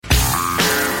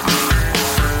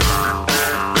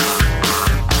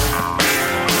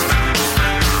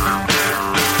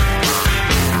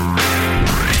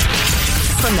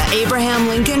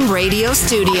radio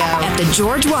studio at the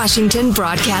George Washington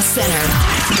Broadcast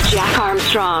Center. Jack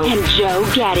Armstrong and Joe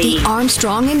Getty. The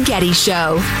Armstrong and Getty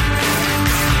Show.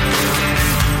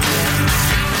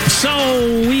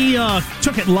 So we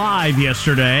took it live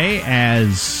yesterday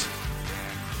as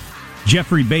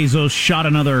Jeffrey Bezos shot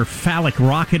another phallic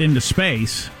rocket into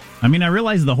space. I mean, I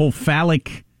realize the whole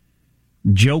phallic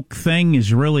joke thing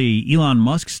is really Elon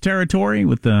Musk's territory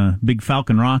with the big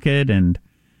Falcon rocket and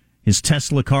his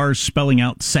Tesla cars spelling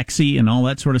out sexy and all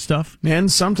that sort of stuff.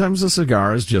 And sometimes a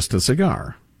cigar is just a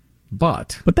cigar.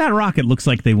 But that rocket looks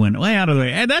like they went way out of the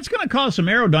way. And that's going to cause some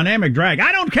aerodynamic drag.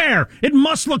 I don't care. It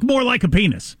must look more like a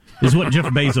penis, is what Jeff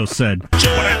Bezos said.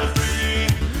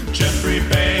 Jeffrey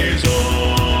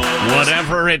Bezos.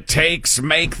 Whatever it takes,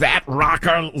 make that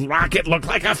rocket look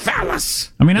like a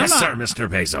phallus. I mean, yes, sir, Mr.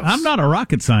 Bezos. I'm not a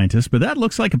rocket scientist, but that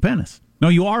looks like a penis. No,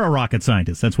 you are a rocket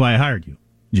scientist. That's why I hired you.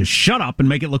 Just shut up and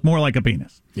make it look more like a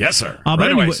penis. Yes, sir. But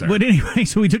anyway,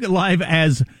 so we took it live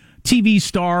as TV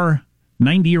star,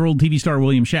 90-year-old TV star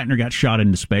William Shatner got shot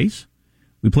into space.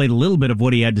 We played a little bit of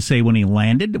what he had to say when he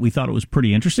landed. We thought it was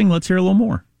pretty interesting. Let's hear a little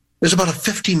more. There's about a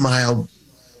 50-mile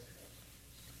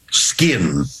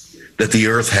skin that the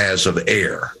Earth has of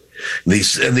air.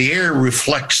 And the air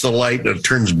reflects the light and it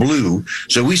turns blue.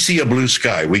 So we see a blue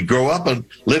sky. We grow up and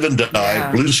live and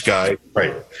die, blue sky.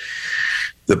 Right.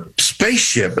 The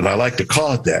spaceship, and I like to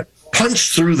call it that,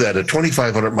 punched through that at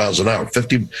 2,500 miles an hour,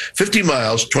 50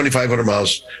 miles, 2,500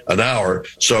 miles an hour.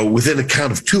 So within a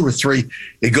count of 2 or 3,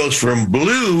 it goes from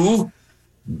blue,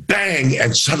 bang,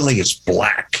 and suddenly it's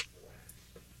black.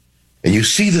 And you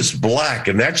see this black,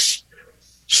 and that's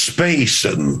space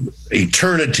and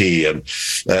eternity and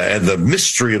the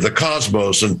mystery of the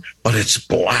cosmos. But it's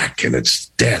black and it's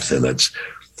death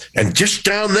and just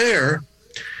down there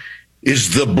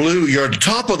is the blue. You're at the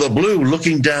top of the blue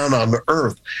looking down on the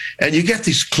Earth. And you get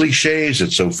these cliches.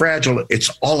 It's so fragile.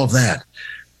 It's all of that.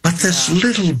 But this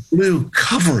little blue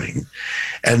covering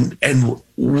and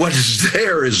what is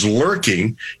there is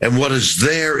lurking and what is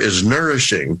there is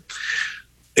nourishing.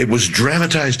 It was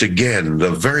dramatized again.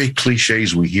 The very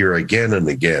cliches we hear again and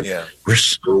again. Yeah. We're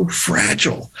so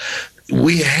fragile.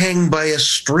 We hang by a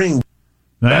string.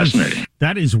 Fascinating.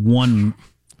 That is one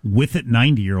with it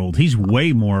 90-year-old. He's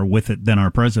way more with it than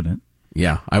our president.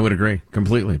 Yeah, I would agree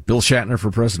completely. Bill Shatner for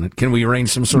president. Can we arrange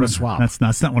some sort of swap?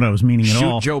 That's not what I was meaning at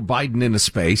all. Shoot Joe Biden into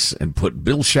space and put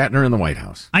Bill Shatner in the White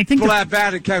House. I think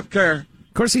Of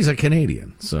course, he's a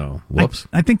Canadian, so whoops.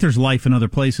 I think there's life in other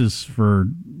places for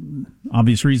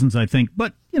obvious reasons, I think.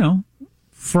 But,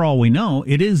 for all we know,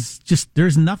 it is just,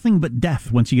 there's nothing but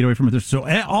death once you get away from it. So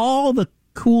all the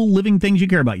cool living things you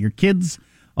care about, your kids,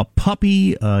 a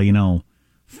puppy,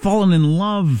 falling in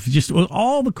love, just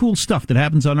all the cool stuff that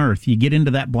happens on Earth, you get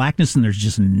into that blackness and there's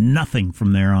just nothing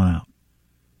from there on out.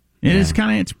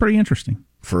 It's pretty interesting.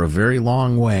 For a very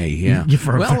long way, yeah.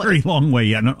 For a very long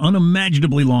way, an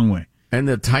unimaginably long way. And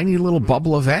the tiny little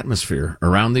bubble of atmosphere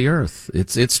around the Earth.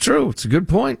 It's true. It's a good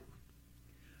point.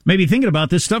 Maybe thinking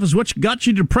about this stuff is what got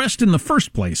you depressed in the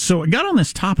first place. So I got on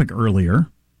this topic earlier.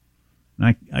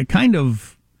 And I kind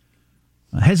of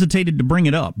hesitated to bring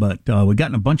it up, but we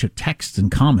gotten a bunch of texts and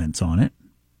comments on it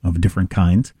of different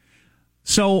kinds.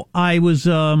 So I was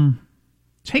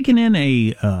taking in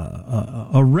a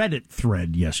Reddit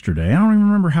thread yesterday. I don't even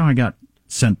remember how I got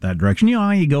sent that direction. You know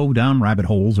how you go down rabbit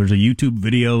holes. There's a YouTube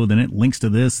video, then it links to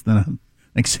this, then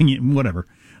next thing whatever.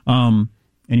 And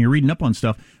you're reading up on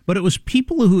stuff. But it was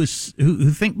people who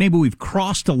think maybe we've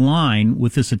crossed a line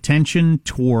with this attention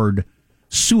toward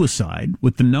suicide,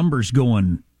 with the numbers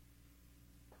going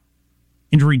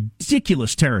into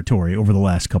ridiculous territory over the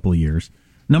last couple of years.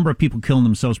 Number of people killing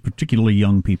themselves, particularly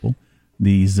young people.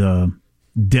 These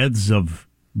deaths of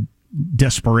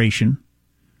desperation,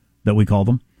 that we call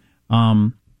them.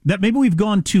 That maybe we've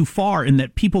gone too far in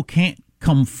that people can't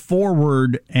come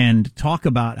forward and talk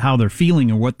about how they're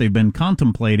feeling or what they've been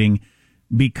contemplating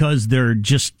because they're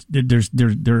just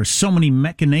there are so many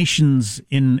machinations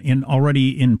in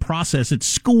already in process at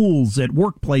schools, at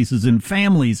workplaces, in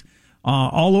families,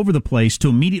 all over the place to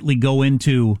immediately go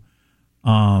into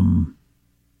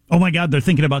oh my God, they're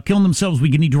thinking about killing themselves. We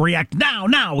need to react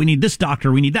now. We need this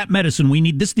doctor. We need that medicine.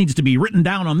 This needs to be written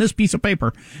down on this piece of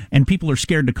paper. And people are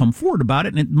scared to come forward about it,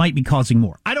 and it might be causing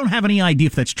more. I don't have any idea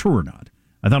if that's true or not.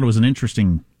 I thought it was an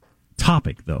interesting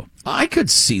topic, though. I could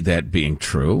see that being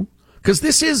true, because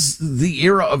this is the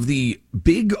era of the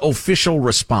big official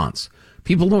response.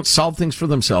 People don't solve things for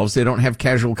themselves. They don't have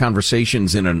casual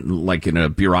conversations in a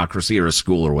bureaucracy or a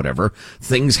school or whatever.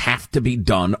 Things have to be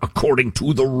done according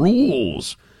to the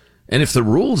rules. And if the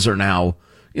rules are now,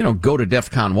 go to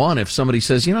DEFCON 1, if somebody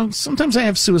says, sometimes I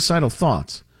have suicidal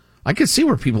thoughts. I could see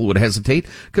where people would hesitate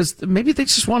because maybe they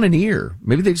just want an ear.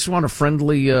 Maybe they just want a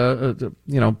friendly,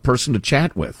 person to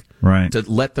chat with. Right. To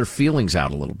let their feelings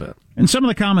out a little bit. And some of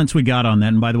the comments we got on that,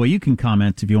 and by the way, you can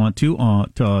comment if you want to.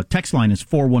 Text line is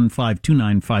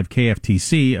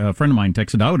 415-295-KFTC. A friend of mine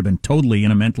texted, I would have been totally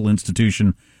in a mental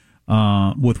institution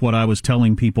with what I was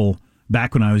telling people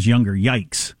back when I was younger.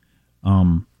 Yikes.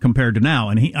 Compared to now.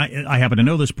 And I happen to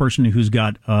know this person who's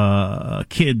got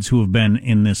kids who have been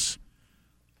in this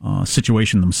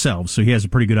situation themselves, so he has a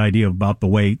pretty good idea about the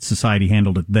way society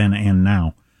handled it then and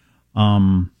now.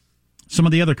 Some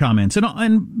of the other comments,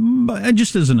 and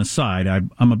just as an aside,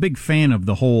 I'm a big fan of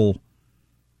the whole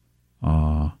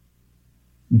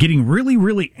getting really,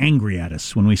 really angry at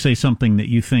us when we say something that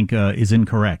you think is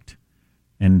incorrect,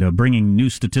 and bringing new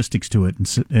statistics to it,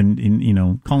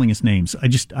 and calling us names.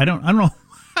 I don't know.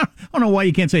 I don't know why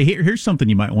you can't say here's something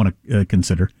you might want to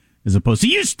consider, as opposed to,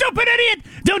 you stupid idiot!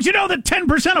 Don't you know that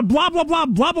 10% of blah blah blah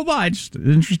blah blah blah? It's just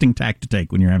an interesting tack to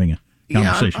take when you're having a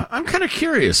conversation. Yeah, I'm kind of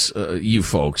curious, you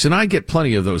folks, and I get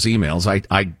plenty of those emails.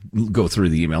 I go through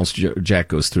the emails. Jack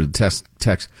goes through the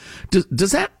text.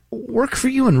 Does that work for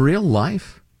you in real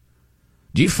life?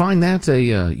 Do you find that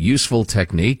a useful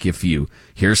technique if you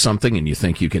hear something and you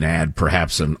think you can add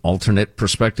perhaps an alternate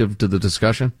perspective to the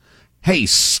discussion? Hey,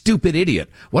 stupid idiot,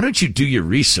 why don't you do your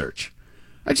research?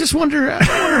 I wonder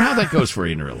how that goes for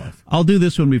you in real life. I'll do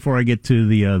this one before I get to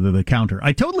the counter.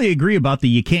 I totally agree about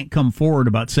you can't come forward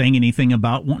about saying anything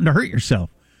about wanting to hurt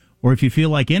yourself, or if you feel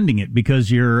like ending it,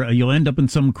 because you'll end up in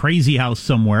some crazy house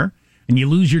somewhere and you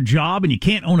lose your job and you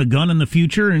can't own a gun in the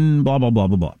future and blah, blah, blah,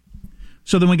 blah, blah.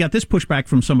 So then we got this pushback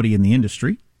from somebody in the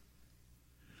industry.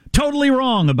 Totally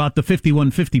wrong about the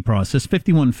 5150 process.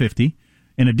 5150,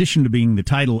 in addition to being the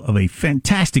title of a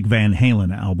fantastic Van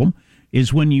Halen album,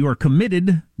 is when you are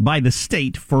committed by the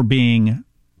state for being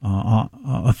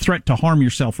a threat to harm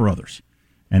yourself or others.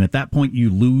 And at that point, you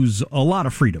lose a lot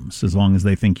of freedoms as long as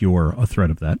they think you're a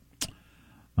threat of that.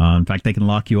 In fact, they can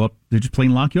lock you up. They just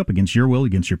plain lock you up against your will,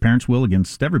 against your parents' will,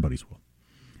 against everybody's will.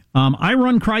 I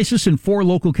run crisis in 4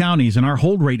 local counties, and our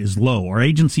hold rate is low. Our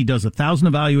agency does 1,000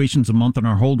 evaluations a month, and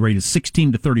our hold rate is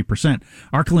 16 to 30%.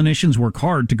 Our clinicians work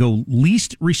hard to go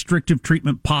least restrictive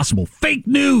treatment possible. Fake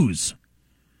news!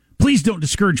 Please don't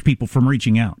discourage people from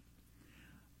reaching out.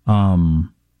 I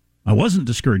wasn't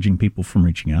discouraging people from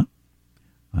reaching out.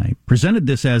 I presented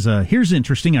this as here's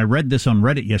interesting. I read this on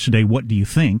Reddit yesterday. What do you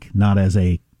think? Not as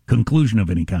a conclusion of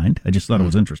any kind. I just thought it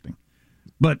was interesting.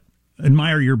 But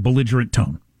admire your belligerent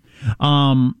tone.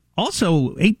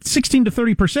 Also, 16 to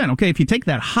 30%. Okay, if you take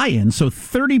that high end, so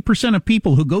 30% of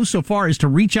people who go so far as to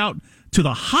reach out to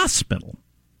the hospital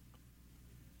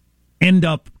end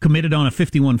up committed on a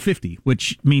 5150,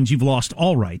 which means you've lost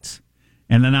all rights.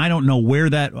 And then I don't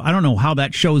know how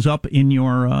that shows up in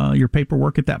your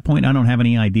paperwork at that point. I don't have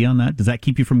any idea on that. Does that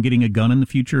keep you from getting a gun in the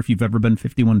future if you've ever been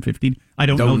 5150'd? I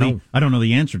don't know. I don't know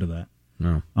the answer to that.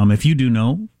 No. If you do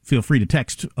know, feel free to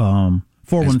text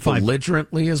 415 as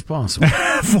belligerently as possible.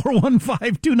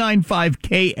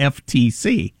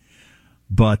 415-295-KFTC.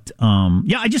 But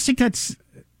I just think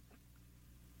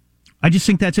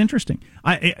that's interesting.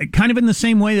 I kind of in the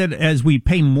same way that as we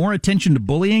pay more attention to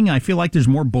bullying, I feel like there's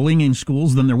more bullying in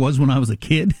schools than there was when I was a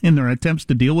kid in their attempts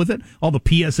to deal with it. All the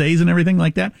PSAs and everything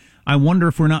like that. I wonder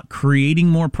if we're not creating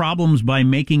more problems by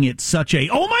making it such a,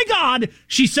 oh my God,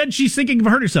 she said she's thinking of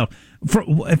hurting herself.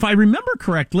 If I remember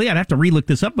correctly, I'd have to relook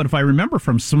this up, but if I remember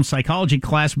from some psychology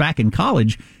class back in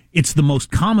college, it's the most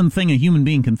common thing a human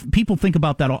being can, people think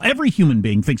about that. Every human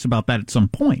being thinks about that at some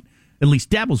point. At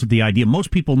least dabbles with the idea. Most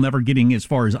people never getting as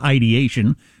far as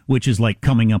ideation, which is like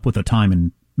coming up with a time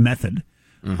and method.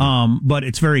 Mm-hmm. But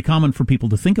it's very common for people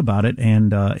to think about it.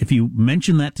 And if you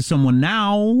mention that to someone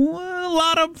now, a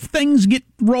lot of things get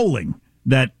rolling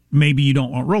that maybe you don't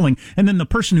want rolling. And then the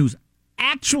person who's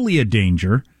actually a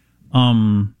danger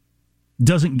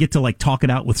doesn't get to like talk it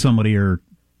out with somebody or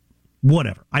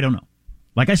whatever. I don't know.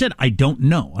 Like I said, I don't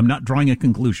know. I'm not drawing a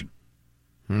conclusion.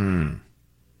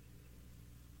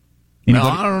 Anybody,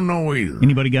 no, I don't know either.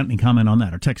 Anybody got any comment on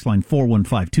that? Our text line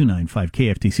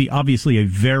 415-295-KFTC. Obviously a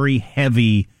very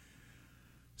heavy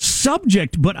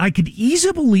subject, but I could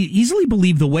easily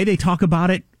believe the way they talk about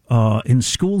it in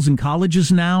schools and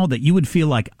colleges now that you would feel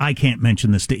like, I can't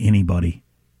mention this to anybody.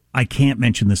 I can't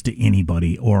mention this to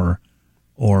anybody, or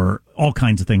all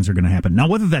kinds of things are going to happen. Now,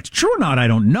 whether that's true or not, I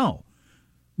don't know.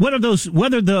 Whether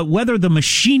the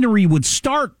machinery would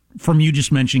start from you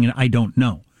just mentioning it, I don't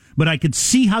know. But I could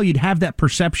see how you'd have that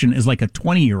perception as like a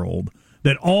 20-year-old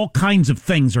that all kinds of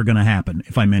things are going to happen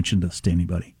if I mention this to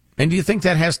anybody. And do you think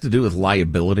that has to do with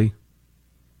liability?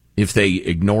 if they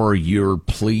ignore your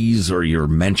pleas or your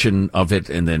mention of it,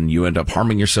 and then you end up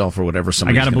harming yourself or whatever.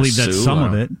 I got to believe that's some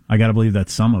of it. I got to believe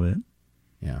that's some of it.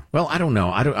 Yeah. Well, I don't know.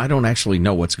 I don't actually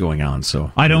know what's going on.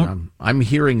 So I don't. I'm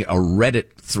hearing a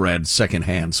Reddit thread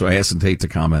secondhand, so I hesitate to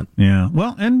comment. Yeah.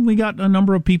 Well, and we got a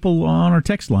number of people on our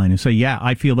text line who say, "Yeah,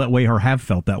 I feel that way," or "have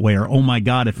felt that way," or "Oh my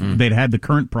God, if they'd had the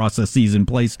current processes in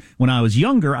place when I was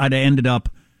younger, I'd have ended up,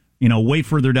 way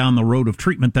further down the road of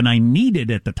treatment than I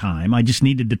needed at the time. I just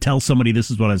needed to tell somebody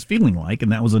this is what I was feeling like,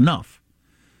 and that was enough."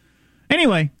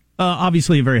 Anyway.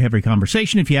 Obviously, a very heavy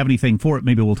conversation. If you have anything for it,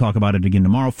 maybe we'll talk about it again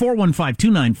tomorrow.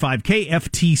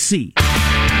 415-295-KFTC.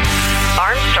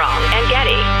 Armstrong and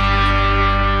Getty.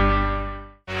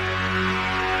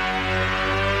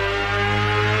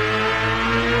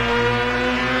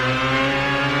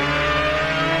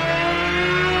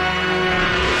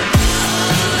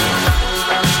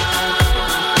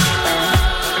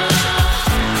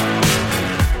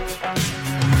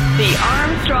 The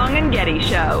Armstrong and Getty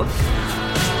Show.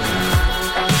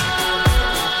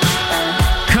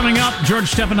 Coming up,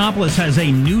 George Stephanopoulos has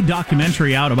a new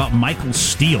documentary out about Michael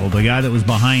Steele, the guy that was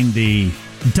behind the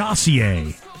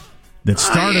dossier that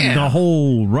started the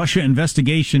whole Russia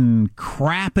investigation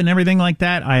crap and everything like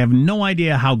that. I have no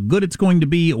idea how good it's going to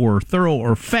be or thorough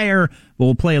or fair, but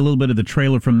we'll play a little bit of the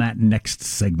trailer from that next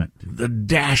segment. The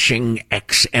dashing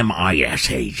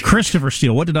ex-MI6 agent. Christopher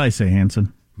Steele. What did I say,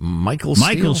 Hanson? Michael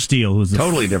Steele, who's the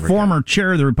totally different former guy.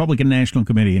 chair of the Republican National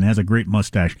Committee and has a great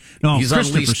mustache. No, he's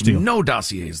Christopher unleashed Steele. No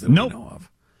dossiers that we know of.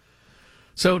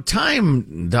 So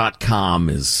Time.com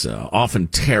is often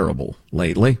terrible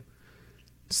lately.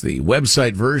 It's the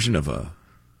website version of an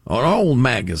old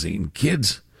magazine,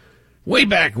 kids. Way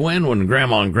back when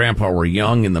Grandma and Grandpa were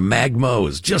young and the magma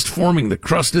was just forming the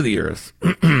crust of the earth,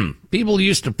 people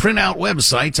used to print out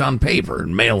websites on paper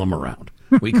and mail them around.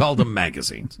 We called them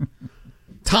magazines.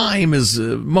 Time is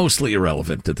mostly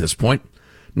irrelevant at this point.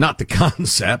 Not the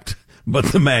concept, but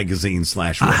the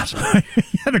magazine/website.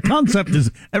 Yeah, the concept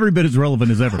is every bit as relevant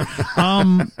as ever.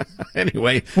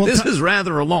 Anyway, this is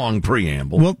rather a long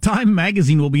preamble. Well, Time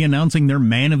Magazine will be announcing their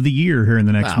Man of the Year here in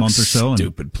the next month or so.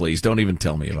 Stupid, please. Don't even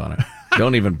tell me about it.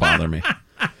 Don't even bother me.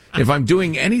 If I'm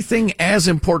doing anything as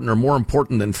important or more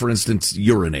important than, for instance,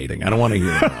 urinating, I don't want to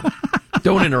hear about it.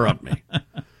 Don't interrupt me.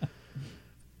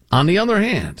 On the other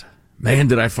hand, man,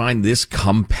 did I find this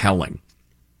compelling.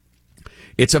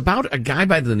 It's about a guy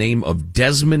by the name of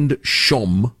Desmond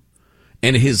Shum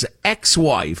and his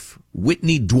ex-wife,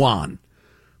 Whitney Duan,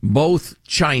 both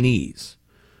Chinese.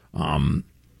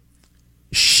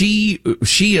 She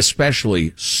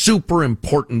especially, super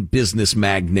important business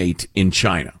magnate in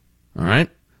China. All right?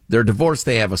 They're divorced.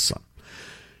 They have a son.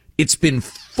 It's been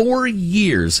 4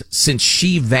 years since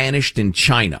she vanished in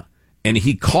China. And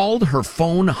he called her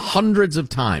phone hundreds of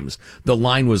times. The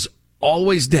line was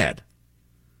always dead.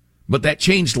 But that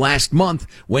changed last month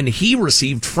when he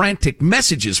received frantic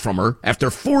messages from her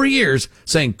after 4 years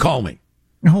saying, "Call me."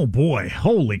 Oh, boy.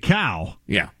 Holy cow.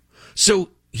 Yeah. So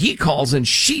he calls and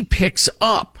she picks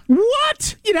up.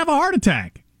 What? You'd have a heart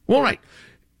attack. Well, right.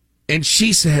 And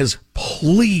she says,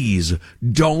 "Please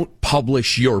don't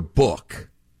publish your book."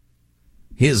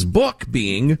 His book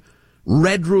being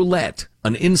Red Roulette,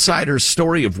 an insider's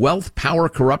story of wealth, power,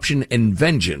 corruption, and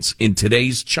vengeance in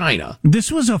today's China.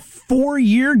 This was a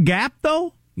 4-year gap,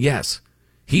 though? Yes.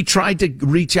 He tried to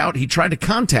reach out. He tried to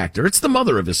contact her. It's the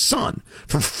mother of his son.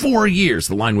 For 4 years,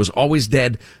 the line was always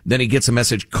dead. Then he gets a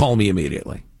message, "Call me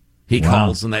immediately." He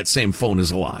calls, and that same phone is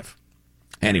alive.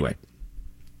 Anyway.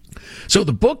 So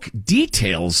the book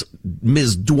details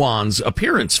Ms. Duan's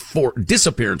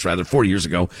disappearance 4 years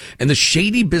ago, and the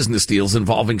shady business deals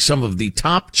involving some of the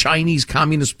top Chinese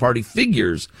Communist Party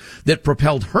figures that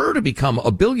propelled her to become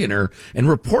a billionaire and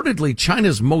reportedly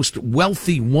China's most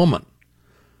wealthy woman.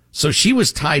 So she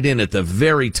was tied in at the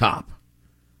very top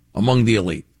among the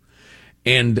elite.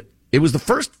 And it was the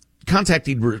first contact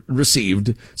he'd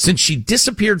received since she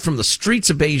disappeared from the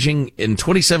streets of Beijing in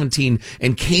 2017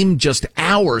 and came just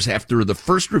hours after the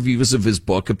first reviews of his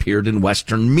book appeared in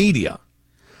Western media.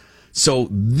 So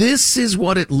this is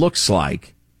what it looks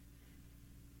like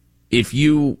if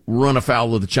you run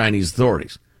afoul of the Chinese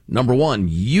authorities. Number one,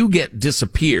 you get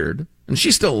disappeared, and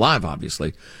she's still alive,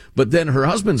 obviously, but then her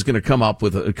husband's going to come out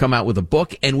with a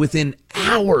book, and within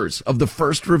hours of the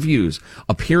first reviews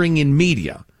appearing in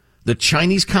media, the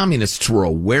Chinese communists were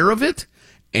aware of it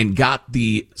and got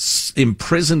the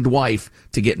imprisoned wife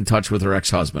to get in touch with her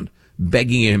ex-husband,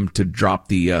 begging him to drop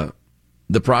the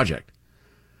project.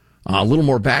 A little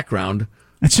more background.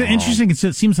 It's interesting. It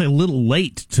seems like a little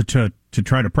late to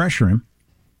try to pressure him.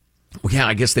 Well, yeah,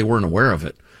 I guess they weren't aware of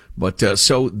it. But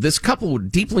so this couple were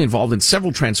deeply involved in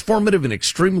several transformative and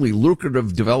extremely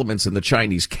lucrative developments in the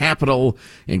Chinese capital,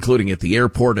 including at the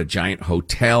airport, a giant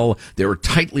hotel. They were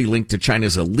tightly linked to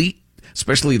China's elite,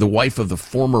 especially the wife of the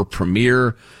former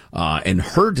premier, and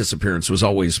her disappearance was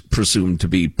always presumed to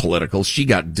be political. She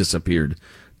got disappeared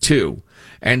too.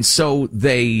 And so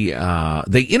they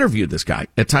interviewed this guy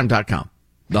at Time.com,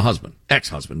 the husband,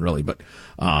 ex-husband really, but,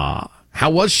 how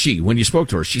was she when you spoke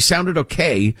to her? She sounded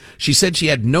okay. She said she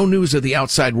had no news of the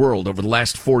outside world over the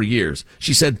last 4 years.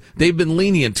 She said, they've been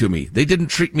lenient to me. They didn't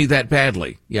treat me that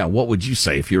badly. Yeah, what would you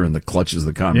say if you're in the clutches of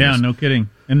the communists? Yeah, no kidding.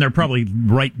 And they're probably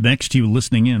right next to you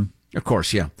listening in. Of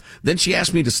course, yeah. Then she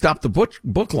asked me to stop the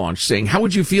book launch, saying, how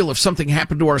would you feel if something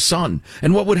happened to our son?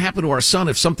 And what would happen to our son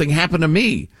if something happened to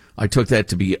me? I took that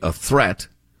to be a threat.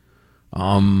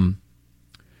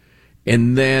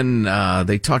 And then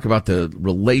they talk about the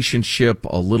relationship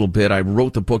a little bit. I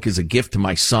wrote the book as a gift to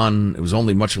my son. It was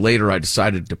only much later I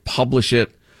decided to publish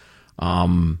it.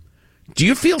 Do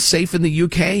you feel safe in the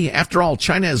UK? After all,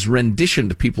 China has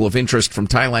renditioned people of interest from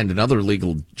Thailand and other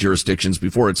legal jurisdictions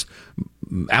before it's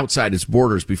outside its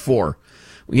borders before.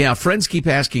 Yeah, friends keep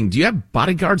asking, do you have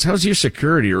bodyguards? How's your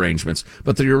security arrangements?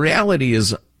 But the reality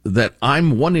is that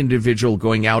I'm one individual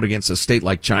going out against a state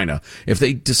like China. If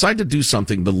they decide to do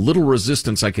something, the little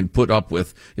resistance I can put up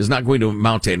with is not going to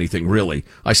amount to anything, really.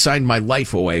 I signed my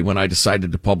life away when I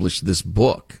decided to publish this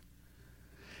book.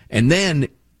 And then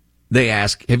they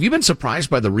ask, have you been surprised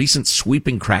by the recent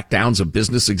sweeping crackdowns of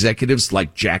business executives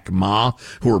like Jack Ma,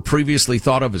 who were previously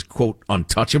thought of as, quote,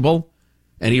 untouchable?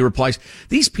 And he replies,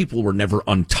 these people were never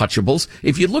untouchables.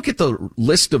 If you look at the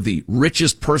list of the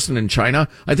richest person in China,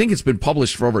 I think it's been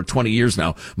published for over 20 years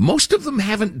now. Most of them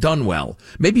haven't done well.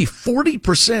 Maybe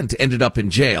 40% ended up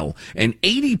in jail, and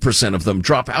 80% of them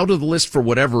drop out of the list for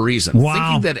whatever reason. Wow.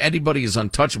 Thinking that anybody is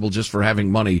untouchable just for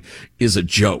having money is a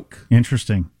joke.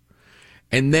 Interesting.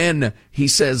 And then he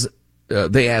says,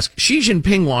 they ask, Xi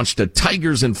Jinping launched a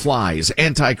Tigers and Flies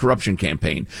anti-corruption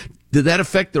campaign. Did that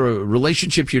affect the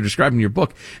relationship you describe in your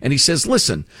book? And he says,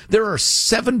 listen, there are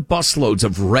 7 busloads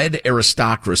of red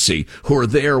aristocracy who are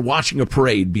there watching a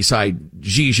parade beside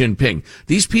Xi Jinping.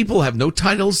 These people have no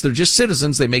titles. They're just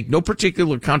citizens. They make no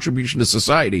particular contribution to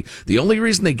society. The only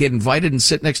reason they get invited and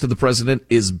sit next to the president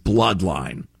is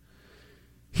bloodline.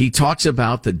 He talks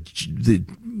about the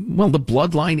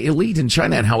bloodline elite in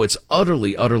China and how it's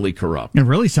utterly, utterly corrupt. It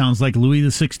really sounds like Louis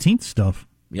XVI stuff.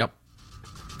 Yep.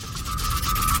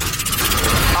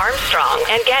 Armstrong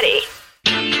and Getty.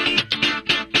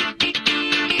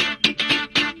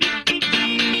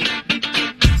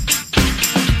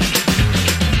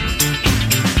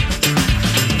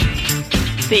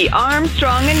 The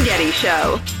Armstrong and Getty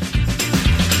Show.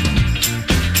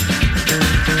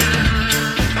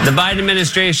 The Biden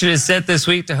administration is set this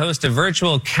week to host a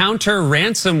virtual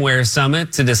counter-ransomware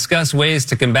summit to discuss ways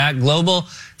to combat global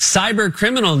cyber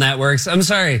criminal networks. I'm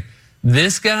sorry,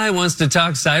 this guy wants to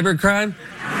talk cybercrime?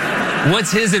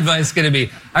 What's his advice going to be?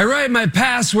 I write my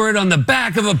password on the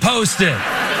back of a Post-it.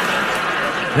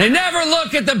 They never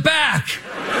look at the back.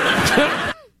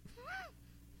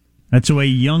 That's the way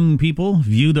young people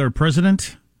view their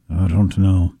president? I don't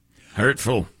know.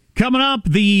 Hurtful. Coming up,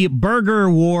 the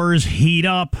burger wars heat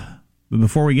up. But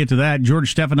before we get to that,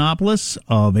 George Stephanopoulos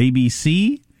of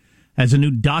ABC has a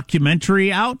new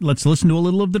documentary out. Let's listen to a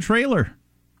little of the trailer.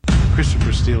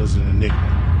 Christopher Steele is an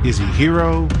enigma. Is he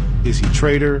hero? Is he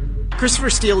traitor? Christopher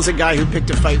Steele is a guy who picked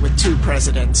a fight with 2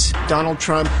 presidents, Donald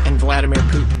Trump and Vladimir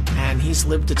Putin, and he's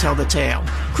lived to tell the tale.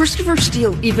 Christopher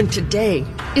Steele, even today,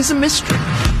 is a mystery.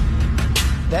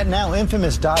 That now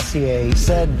infamous dossier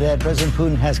said that President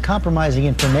Putin has compromising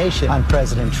information on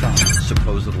President Trump.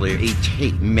 Supposedly a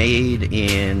tape made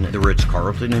in the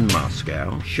Ritz-Carlton in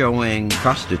Moscow showing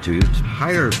prostitutes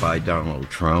hired by Donald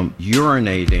Trump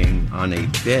urinating on a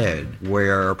bed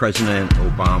where President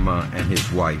Obama and his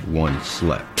wife once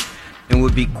slept. It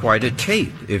would be quite a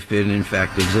tape if it in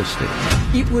fact existed.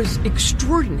 It was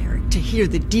extraordinary to hear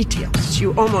the details.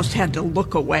 You almost had to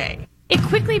look away. It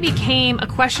quickly became a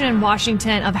question in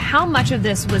Washington of how much of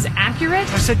this was accurate.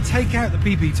 I said, take out the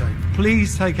PP tape.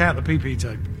 Please take out the PP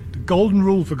tape. The golden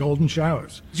rule for golden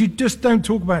showers. You just don't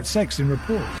talk about sex in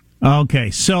reports. Okay,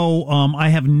 so I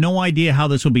have no idea how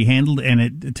this will be handled, and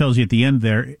it tells you at the end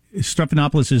there,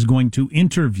 Stephanopoulos is going to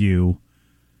interview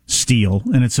Steele,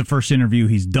 and it's the first interview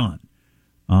he's done.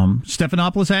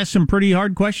 Stephanopoulos asked some pretty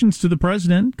hard questions to the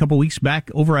president a couple weeks back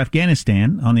over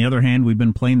Afghanistan. On the other hand, we've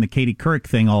been playing the Katie Couric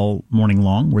thing all morning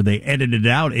long, where they edited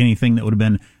out anything that would have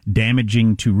been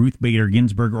damaging to Ruth Bader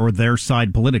Ginsburg or their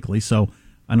side politically. So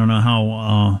I don't know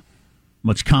how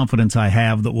much confidence I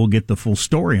have that we'll get the full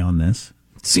story on this.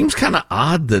 It seems kind of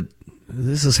odd that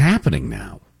this is happening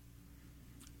now.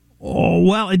 Oh,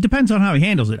 well, it depends on how he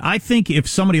handles it. I think if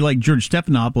somebody like George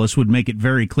Stephanopoulos would make it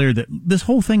very clear that this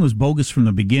whole thing was bogus from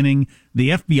the beginning, the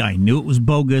FBI knew it was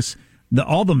bogus,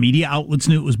 all the media outlets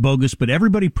knew it was bogus, but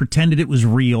everybody pretended it was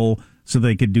real so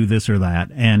they could do this or that.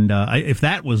 And if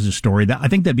that was the story, I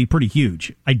think that'd be pretty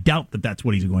huge. I doubt that that's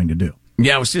what he's going to do.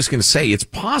 Yeah, I was just going to say, it's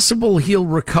possible he'll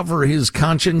recover his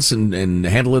conscience and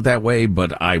handle it that way,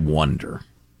 but I wonder.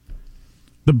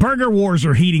 The burger wars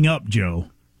are heating up, Joe.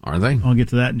 Are they? I'll get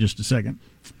to that in just a second.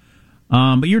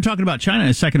 But you were talking about China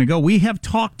a second ago. We have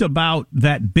talked about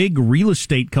that big real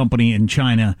estate company in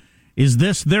China. Is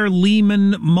this their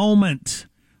Lehman moment?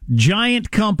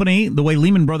 Giant company, the way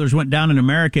Lehman Brothers went down in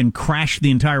America and crashed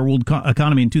the entire world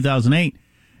economy in 2008.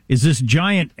 Is this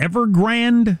giant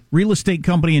Evergrande real estate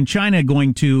company in China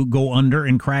going to go under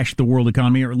and crash the world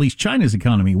economy, or at least China's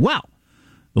economy? Well,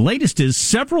 the latest is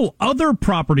several other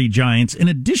property giants, in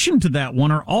addition to that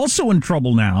one, are also in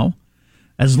trouble now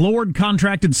as lowered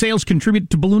contracted sales contribute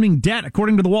to ballooning debt.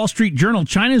 According to the Wall Street Journal,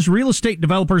 China's real estate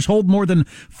developers hold more than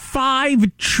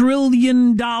 $5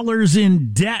 trillion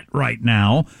in debt right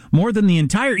now, more than the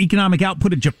entire economic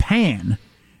output of Japan.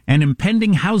 An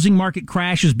impending housing market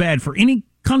crash is bad for any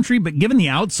country, but given the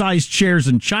outsized shares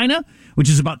in China, which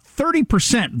is about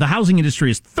 30%, the housing industry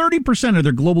is 30% of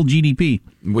their global GDP.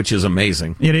 Which is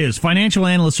amazing. It is. Financial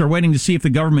analysts are waiting to see if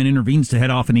the government intervenes to head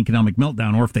off an economic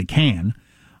meltdown, or if they can.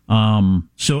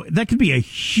 So that could be a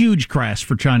huge crash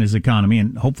for China's economy,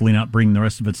 and hopefully not bring the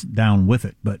rest of it down with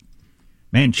it. But,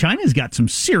 man, China's got some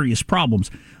serious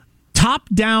problems.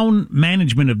 Top-down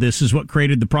management of this is what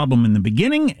created the problem in the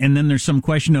beginning, and then there's some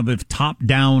question of if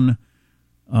top-down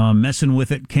messing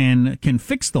with it can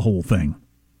fix the whole thing.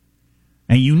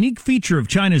 A unique feature of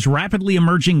China's rapidly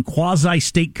emerging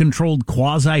quasi-state-controlled,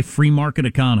 quasi-free market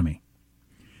economy.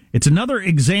 It's another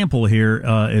example here,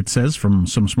 it says from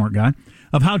some smart guy,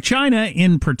 of how China,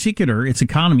 in particular, its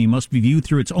economy must be viewed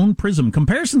through its own prism.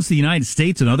 Comparisons to the United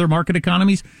States and other market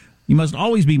economies, you must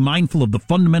always be mindful of the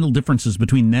fundamental differences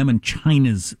between them and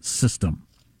China's system.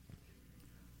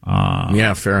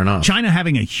 Yeah, fair enough. China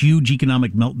having a huge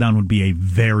economic meltdown would be a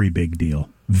very big deal.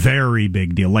 Very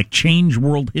big deal. Like change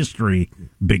world history,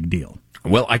 big deal.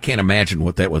 Well, I can't imagine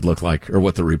what that would look like or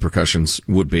what the repercussions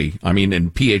would be. I mean,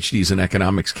 and PhDs in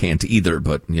economics can't either,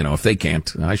 but, if they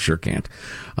can't, I sure can't.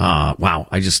 Wow,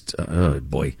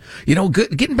 boy.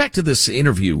 Getting back to this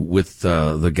interview with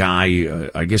the guy,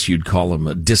 I guess you'd call him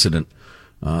a dissident,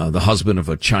 the husband of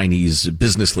a Chinese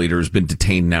business leader who's been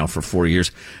detained now for 4 years.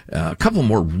 A couple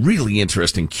more really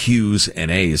interesting Q's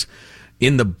and A's.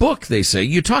 In the book, they say,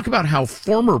 you talk about how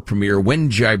former Premier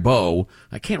Wen Jiabao,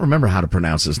 I can't remember how to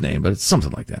pronounce his name, but it's something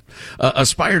like that,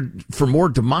 aspired for more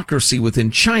democracy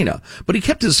within China, but he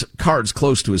kept his cards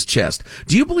close to his chest.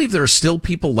 Do you believe there are still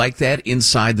people like that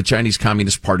inside the Chinese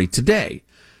Communist Party today?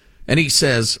 And he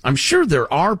says, I'm sure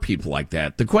there are people like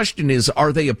that. The question is,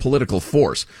 are they a political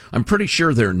force? I'm pretty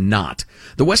sure they're not.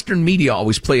 The Western media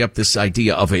always play up this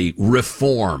idea of a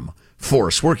reform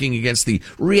force working against the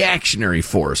reactionary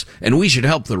force, and we should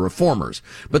help the reformers.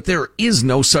 But there is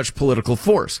no such political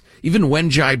force. Even Wen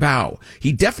Jiabao,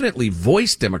 he definitely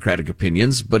voiced democratic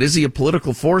opinions, but is he a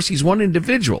political force? He's one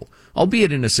individual,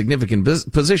 albeit in a significant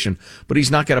position, but he's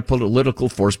not got a political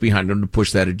force behind him to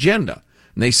push that agenda.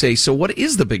 And they say, so what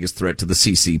is the biggest threat to the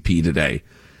CCP today?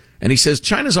 And he says,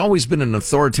 China's always been an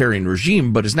authoritarian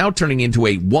regime, but is now turning into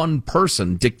a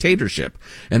one-person dictatorship.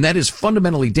 And that is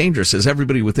fundamentally dangerous, as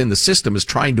everybody within the system is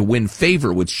trying to win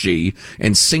favor with Xi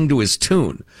and sing to his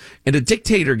tune. And a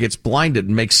dictator gets blinded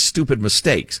and makes stupid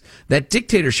mistakes. That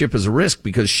dictatorship is a risk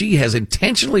because Xi has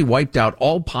intentionally wiped out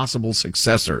all possible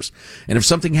successors. And if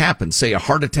something happens, say a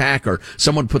heart attack or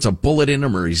someone puts a bullet in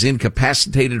him or he's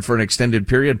incapacitated for an extended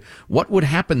period, what would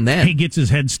happen then? He gets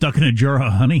his head stuck in a jar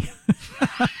of honey.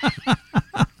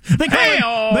 They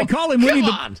call him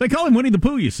Winnie the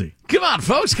Pooh, you see. Come on,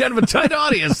 folks. Kind of a tight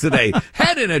audience today.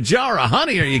 Head in a jar of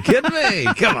honey. Are you kidding me?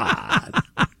 Come on.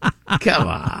 Come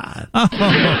on.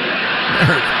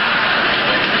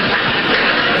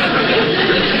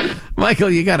 Michael,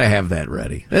 you got to have that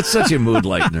ready. That's such a mood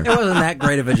lightener. It wasn't that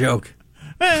great of a joke.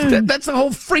 That's the whole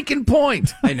freaking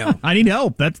point. I know. I need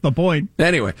help. That's the point.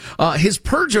 Anyway, his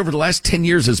purge over the last 10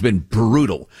 years has been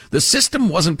brutal. The system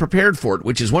wasn't prepared for it,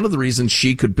 which is one of the reasons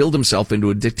Xi could build himself into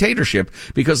a dictatorship,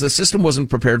 because the system wasn't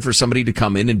prepared for somebody to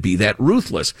come in and be that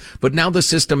ruthless. But now the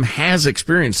system has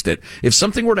experienced it. If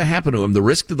something were to happen to him, the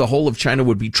risk to the whole of China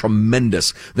would be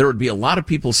tremendous. There would be a lot of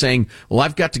people saying, well,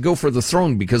 I've got to go for the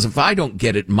throne because if I don't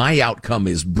get it, my outcome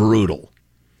is brutal.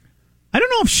 I don't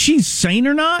know if she's sane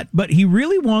or not, but he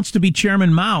really wants to be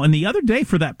Chairman Mao. And the other day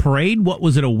for that parade, what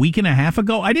was it, a week and a half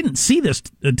ago? I didn't see this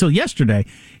until yesterday.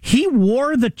 He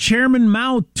wore the Chairman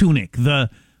Mao tunic, the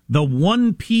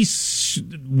one-piece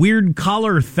weird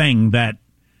collar thing that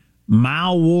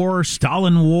Mao wore,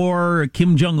 Stalin wore,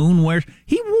 Kim Jong-un wears.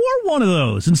 He wore one of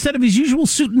those instead of his usual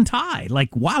suit and tie.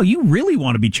 Like, wow, you really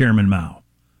want to be Chairman Mao.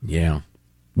 Yeah.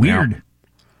 Weird. Yeah.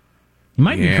 He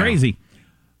might be crazy.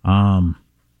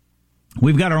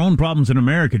 We've got our own problems in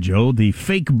America, Joe, the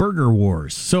fake burger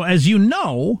wars. So as you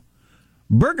know,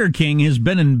 Burger King has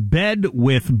been in bed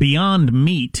with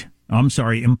Impossible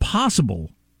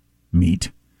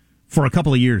Meat for a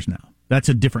couple of years now. That's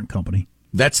a different company.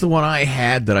 That's the one I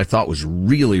had that I thought was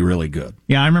really, really good.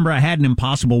 Yeah, I remember I had an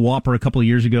Impossible Whopper a couple of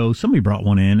years ago. Somebody brought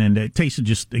one in, and it tasted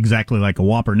just exactly like a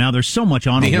Whopper. Now, there's so much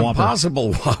on a Whopper. The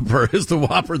Impossible Whopper is the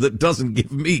Whopper that doesn't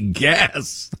give me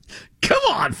gas. Come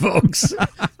on, folks.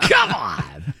 Come on.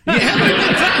 You having a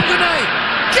good time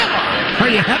tonight? Come on. Are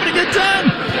you having a good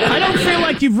time? I don't feel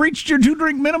like you've reached your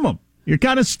 2-drink minimum. You're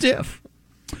kind of stiff.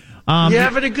 You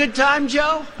having a good time,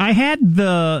 Joe? I had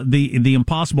the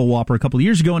Impossible Whopper a couple of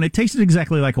years ago, and it tasted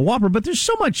exactly like a Whopper, but there's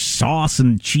so much sauce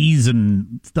and cheese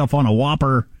and stuff on a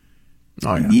Whopper.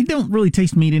 Oh, yeah. You don't really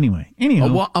taste meat anyway.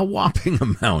 Anyhow, a whopping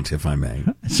amount, if I may.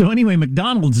 So anyway,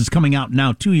 McDonald's is coming out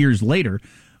now 2 years later.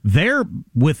 They're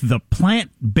with the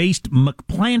plant-based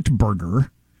McPlant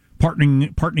Burger,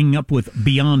 partnering up with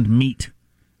Beyond Meat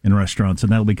in restaurants,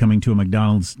 and that'll be coming to a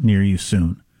McDonald's near you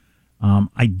soon.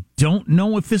 I don't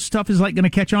know if this stuff is like going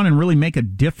to catch on and really make a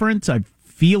difference. I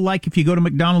feel like if you go to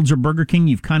McDonald's or Burger King,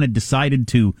 you've kind of decided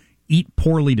to eat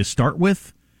poorly to start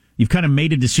with. You've kind of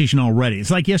made a decision already. It's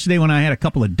like yesterday when I had a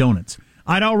couple of donuts.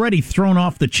 I'd already thrown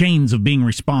off the chains of being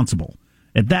responsible.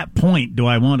 At that point, do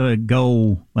I want to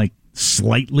go like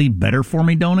slightly better for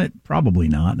me donut? Probably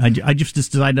not. I just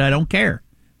decided I don't care.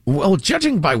 Well,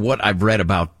 judging by what I've read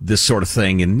about this sort of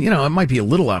thing, and, it might be a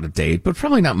little out of date, but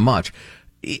probably not much.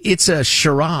 It's a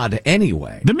charade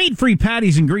anyway. The meat-free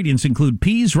patty's ingredients include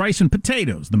peas, rice, and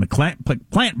potatoes. The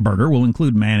McPlant Burger will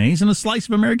include mayonnaise and a slice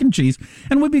of American cheese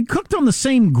and will be cooked on the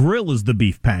same grill as the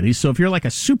beef patties. So if you're like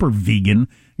a super vegan,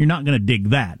 you're not going to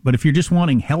dig that. But if you're just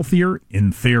wanting healthier,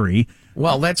 in theory...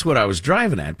 Well, that's what I was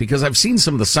driving at, because I've seen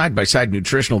some of the side-by-side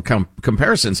nutritional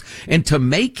comparisons, and to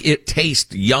make it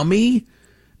taste yummy...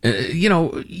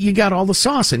 you got all the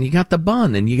sauce and you got the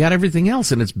bun and you got everything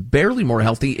else, and it's barely more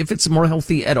healthy, if it's more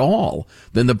healthy at all,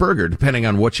 than the burger, depending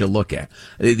on what you look at.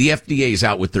 The FDA is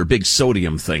out with their big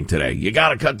sodium thing today. You got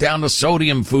to cut down the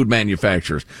sodium, food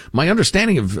manufacturers. My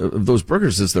understanding of those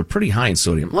burgers is they're pretty high in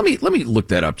sodium. Let me look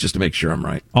that up just to make sure I'm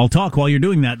right. I'll talk while you're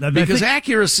doing that. Because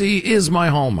accuracy is my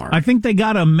hallmark. I think they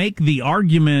got to make the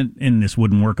argument, and this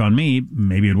wouldn't work on me,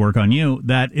 maybe it'd work on you,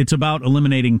 that it's about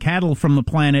eliminating cattle from the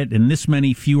planet, and this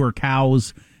many fewer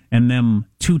cows and them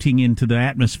tooting into the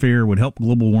atmosphere would help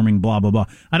global warming, blah, blah, blah.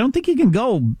 I don't think you can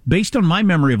go, based on my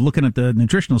memory of looking at the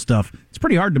nutritional stuff, it's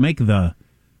pretty hard to make the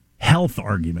health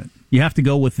argument. You have to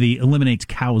go with the eliminates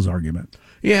cows argument.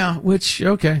 Yeah, which,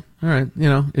 okay, all right.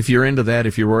 If you're into that,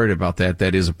 if you're worried about that,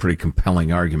 that is a pretty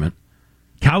compelling argument.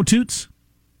 Cow toots?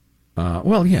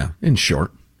 Well, yeah, in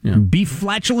short. Yeah. Beef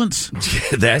flatulence?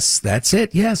 That's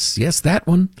it, yes, that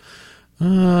one.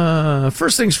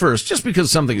 First things first, just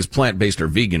because something is plant-based or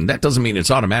vegan, that doesn't mean it's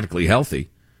automatically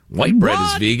healthy. White bread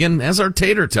is vegan, as are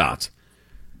tater tots.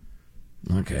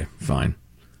 Okay, fine.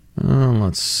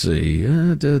 Let's see.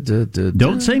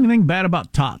 Don't say anything bad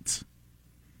about tots.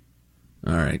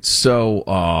 All right,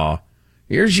 so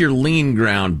here's your lean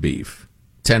ground beef,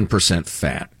 10%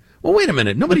 fat. Well, wait a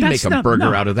minute. Nobody'd make a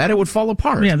burger out of that. It would fall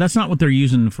apart. Yeah, that's not what they're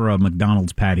using for a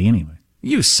McDonald's patty anyway.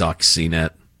 You suck, CNET.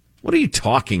 What are you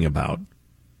talking about?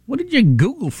 What did you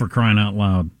Google, for crying out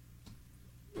loud?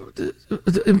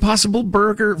 The Impossible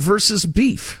Burger versus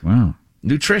beef. Wow.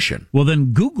 Nutrition. Well, then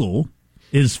Google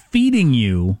is feeding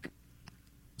you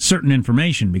certain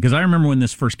information, because I remember when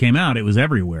this first came out, it was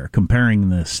everywhere, comparing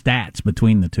the stats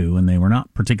between the two, and they were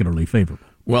not particularly favorable.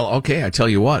 Well, okay, I tell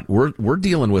you what, we're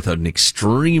dealing with an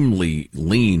extremely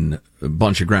lean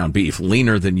bunch of ground beef,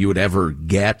 leaner than you would ever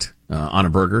get on a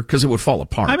burger, because it would fall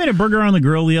apart. I made a burger on the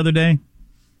grill the other day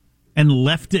and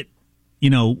left it,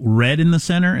 red in the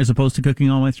center as opposed to cooking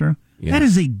all the way through. Yeah. That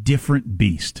is a different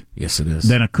beast. Yes, it is.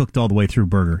 Than a cooked all the way through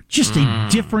burger. Just a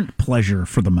different pleasure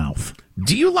for the mouth.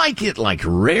 Do you like it like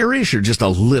rarish or just a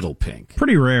little pink?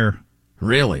 Pretty rare.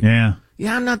 Really? Yeah.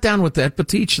 Yeah, I'm not down with that, but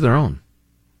to each their own.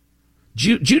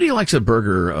 Judy likes a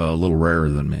burger a little rarer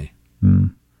than me.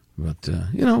 But,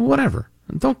 whatever.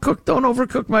 Don't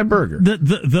overcook my burger.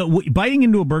 The biting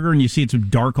into a burger and you see it's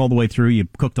dark all the way through, you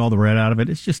cooked all the red out of it,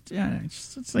 it's just,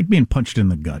 it's like being punched in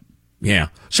the gut. Yeah.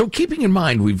 So keeping in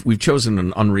mind, we've chosen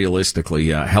an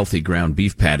unrealistically healthy ground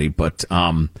beef patty, but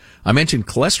I mentioned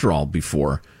cholesterol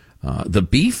before. The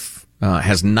beef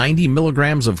has 90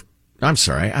 milligrams of,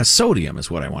 sodium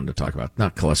is what I wanted to talk about,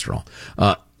 not cholesterol.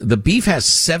 The beef has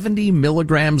 70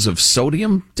 milligrams of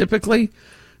sodium, typically.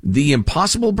 The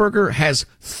Impossible Burger has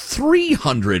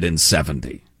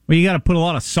 370. Well, you got to put a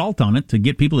lot of salt on it to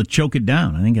get people to choke it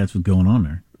down. I think that's what's going on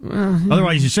there.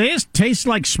 Otherwise, you say it tastes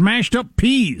like smashed up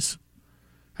peas.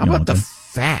 How about the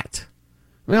fat?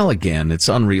 Well, again, it's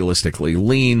unrealistically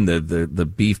lean. The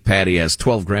beef patty has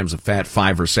 12 grams of fat,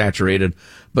 5 are saturated.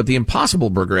 But the Impossible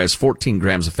Burger has 14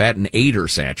 grams of fat and 8 are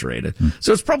saturated.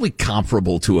 So it's probably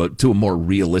comparable to a more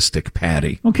realistic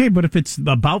patty. Okay, but if it's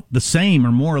about the same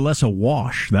or more or less a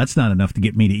wash, that's not enough to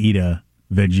get me to eat a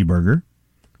veggie burger,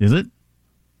 is it?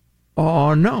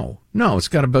 Oh, no. No, it's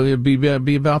got to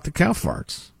be about the cow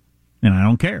farts. And I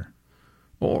don't care.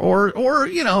 Or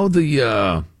you know,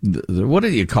 the what do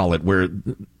you call it? Where,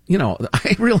 you know,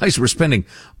 I realize we're spending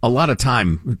a lot of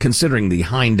time considering the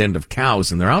hind end of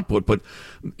cows and their output, but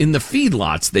in the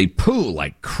feedlots, they poo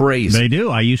like crazy. They do.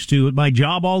 I used to, at my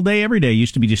job all day, every day,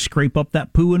 used to be to scrape up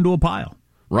that poo into a pile.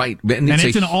 Right. And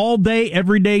it's an all day,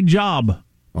 everyday job.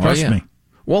 Trust me.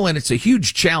 Well, and it's a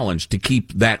huge challenge to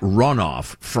keep that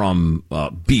runoff from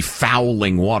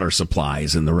befouling water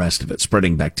supplies and the rest of it,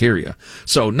 spreading bacteria.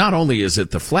 So not only is it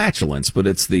the flatulence, but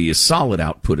it's the solid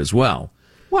output as well.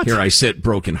 What? Here I sit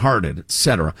brokenhearted,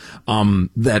 etc.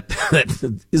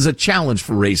 That is a challenge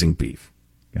for raising beef.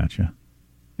 Gotcha.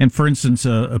 And for instance,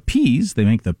 peas, they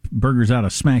make the burgers out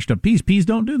of smashed up peas. Peas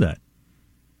don't do that.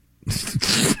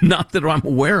 Not that I'm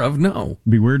aware of, no. It'd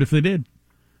be weird if they did.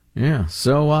 Yeah,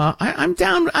 so I'm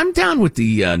down with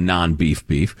the non-beef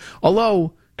beef.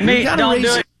 Although we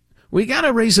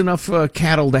gotta raise enough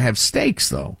cattle to have steaks,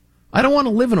 though. I don't want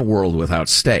to live in a world without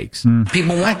steaks.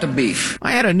 People want the beef.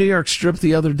 I had a New York strip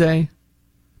the other day.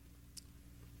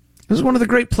 It was one of the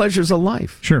great pleasures of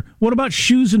life. Sure. What about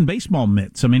shoes and baseball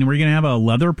mitts? I mean, are we going to have a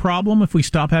leather problem if we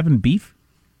stop having beef?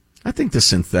 I think the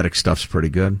synthetic stuff's pretty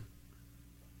good.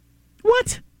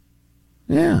 What?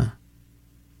 Yeah.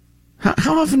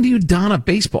 How often do you don a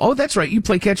baseball? Oh, that's right. You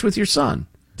play catch with your son.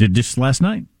 Did just last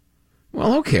night.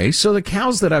 Well, okay. So the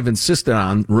cows that I've insisted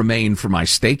on remain for my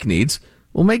steak needs.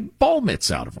 We'll make ball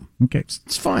mitts out of them. Okay.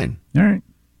 It's fine. All right.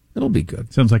 It'll be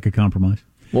good. Sounds like a compromise.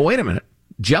 Well, wait a minute.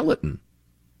 Gelatin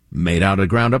made out of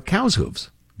ground up cow's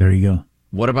hooves. There you go.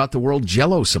 What about the world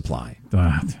Jell-O supply?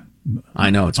 I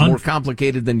know, it's more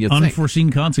complicated than you think. Unforeseen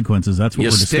consequences, that's what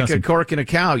we're discussing. You stick a cork in a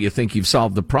cow, you think you've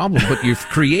solved the problem, but you've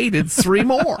created 3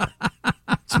 more.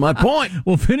 That's my point.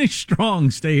 We'll finish strong.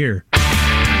 Stay here.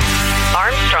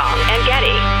 Armstrong and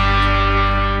Getty.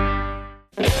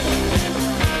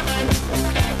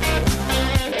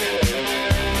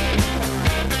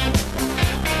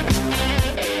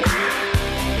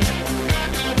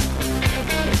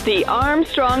 The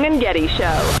Armstrong and Getty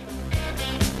Show.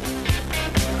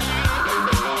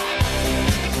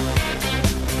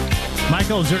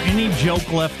 Michael, is there any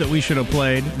joke left that we should have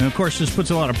played? And of course, this puts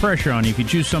a lot of pressure on you. If you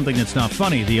choose something that's not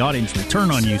funny, the audience will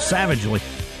turn on you savagely.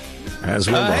 As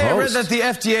will the host. I read that the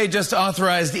FDA just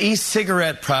authorized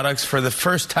e-cigarette products for the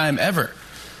first time ever.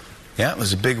 Yeah, it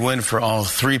was a big win for all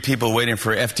 3 people waiting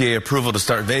for FDA approval to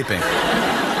start vaping.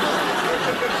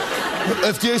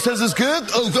 FDA says it's good?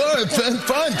 Oh, good.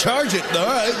 Fine, charge it. All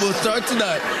right, we'll start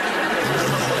tonight.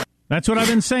 That's what I've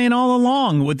been saying all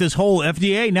along with this whole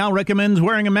FDA now recommends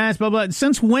wearing a mask, blah, blah.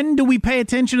 Since when do we pay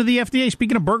attention to the FDA?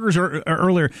 Speaking of burgers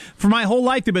earlier, for my whole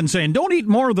life they've been saying, don't eat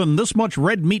more than this much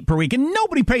red meat per week, and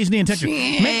nobody pays any attention.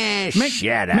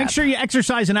 Shut up. Make sure you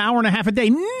exercise an hour and a half a day.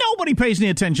 Nobody pays any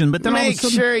attention. But then make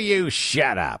sure you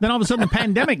shut up. Then all of a sudden the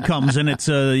pandemic comes and it's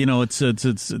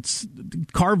it's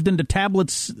carved into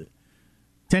tablets,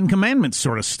 10 Commandments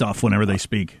sort of stuff whenever they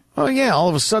speak. Oh, yeah, all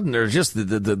of a sudden they're just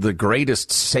the greatest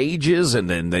sages, and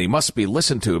then they must be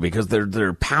listened to because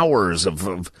their powers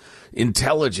of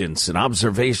intelligence and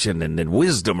observation and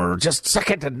wisdom are just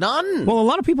second to none. Well, a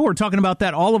lot of people were talking about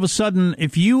that. All of a sudden,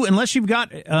 unless you've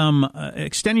got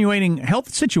extenuating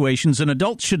health situations, an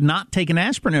adult should not take an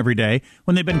aspirin every day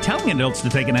when they've been telling adults to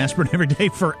take an aspirin every day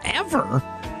forever.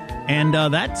 And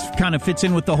that kind of fits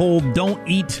in with the whole don't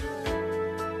eat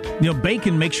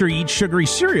bacon, make sure you eat sugary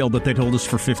cereal that they told us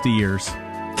for 50 years.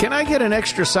 Can I get an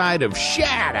extra side of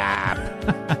shut up?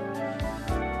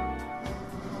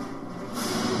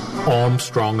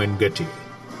 Armstrong and Getty,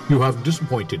 you have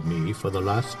disappointed me for the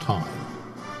last time.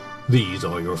 These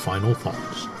are your final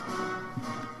thoughts.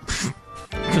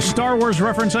 It's a Star Wars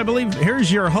reference, I believe.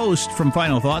 Here's your host from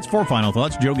Final Thoughts, for Final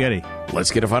Thoughts, Joe Getty. Let's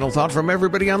get a final thought from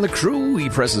everybody on the crew. He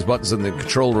presses buttons in the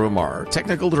control room. Our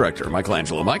technical director,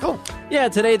 Michelangelo. Michael? Yeah,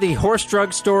 today the horse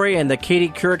drug story and the Katie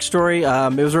Couric story,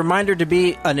 it was a reminder to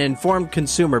be an informed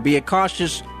consumer, be a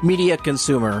cautious media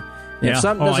consumer. If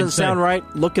something doesn't sound right,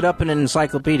 look it up in an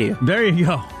encyclopedia. There you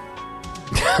go.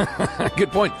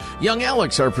 Good point. Young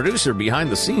Alex, our producer behind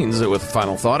the scenes, with a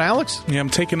final thought. Alex? Yeah, I'm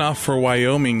taking off for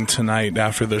Wyoming tonight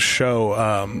after the show.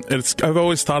 I've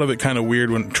always thought of it kind of weird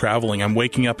when traveling. I'm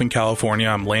waking up in California,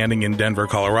 I'm landing in Denver,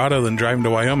 Colorado, then driving to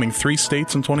Wyoming, 3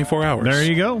 states in 24 hours. There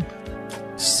you go.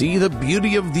 See the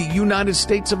beauty of the United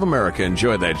States of America.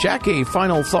 Enjoy that. Jack, a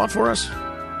final thought for us?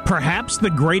 Perhaps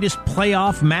the greatest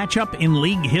playoff matchup in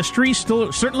league history,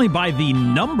 certainly by the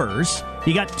numbers.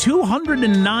 You got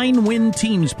 209 win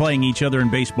teams playing each other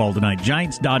in baseball tonight.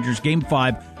 Giants-Dodgers, Game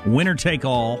 5,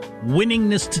 winner-take-all,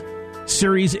 winningest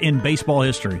series in baseball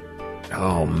history.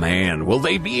 Oh, man. Will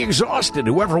they be exhausted,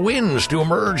 whoever wins, to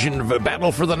emerge in the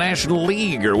battle for the National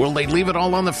League? Or will they leave it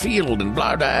all on the field and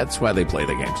blah, blah? That's why they play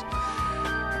the games.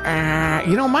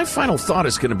 My final thought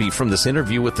is going to be from this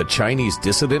interview with the Chinese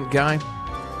dissident guy.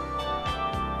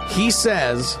 He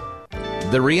says,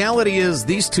 the reality is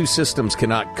these two systems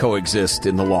cannot coexist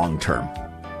in the long term.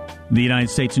 The United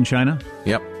States and China?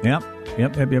 Yep.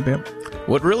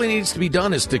 What really needs to be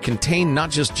done is to contain not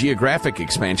just geographic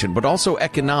expansion, but also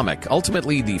economic.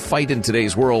 Ultimately, the fight in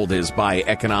today's world is by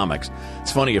economics.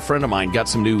 It's funny, a friend of mine got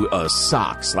some new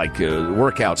socks, like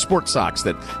workout sports socks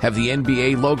that have the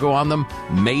NBA logo on them,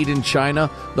 made in China.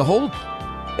 The whole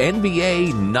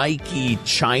NBA, Nike,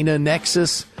 China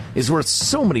nexus is worth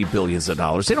so many billions of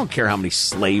dollars. They don't care how many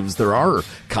slaves there are, or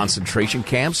concentration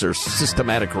camps, or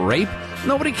systematic rape.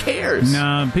 Nobody cares.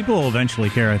 No, people will eventually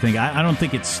care. I think. I don't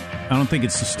think it's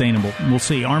sustainable. We'll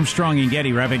see. Armstrong and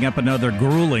Getty wrapping up another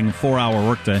grueling 4-hour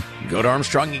workday. Go to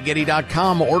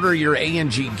ArmstrongandGetty.com. Order your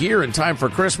A&G gear in time for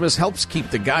Christmas. Helps keep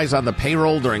the guys on the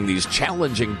payroll during these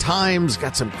challenging times.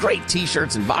 Got some great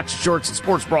T-shirts and box shorts and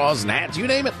sports bras and hats. You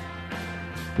name it.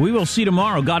 We will see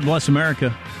tomorrow. God bless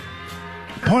America.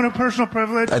 Point of personal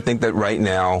privilege. I think that right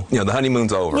now, the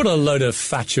honeymoon's over. What a load of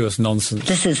fatuous nonsense.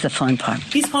 This is the fun part.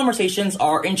 These conversations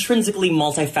are intrinsically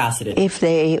multifaceted. If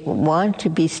they want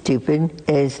to be stupid,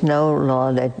 there's no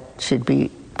law that should be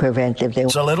preventive.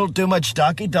 It's a little too much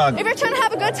doggy-dog. If you're trying to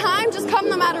have a good time, just come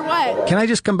no matter what. Can I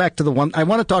just come back to the one I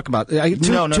want to talk about? Two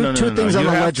things on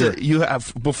the ledger. You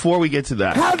have, before we get to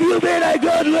that. Have you been a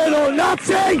good little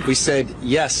Nazi? We said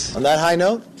yes. On that high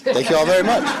note, thank you all very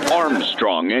much.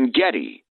 Armstrong and Getty.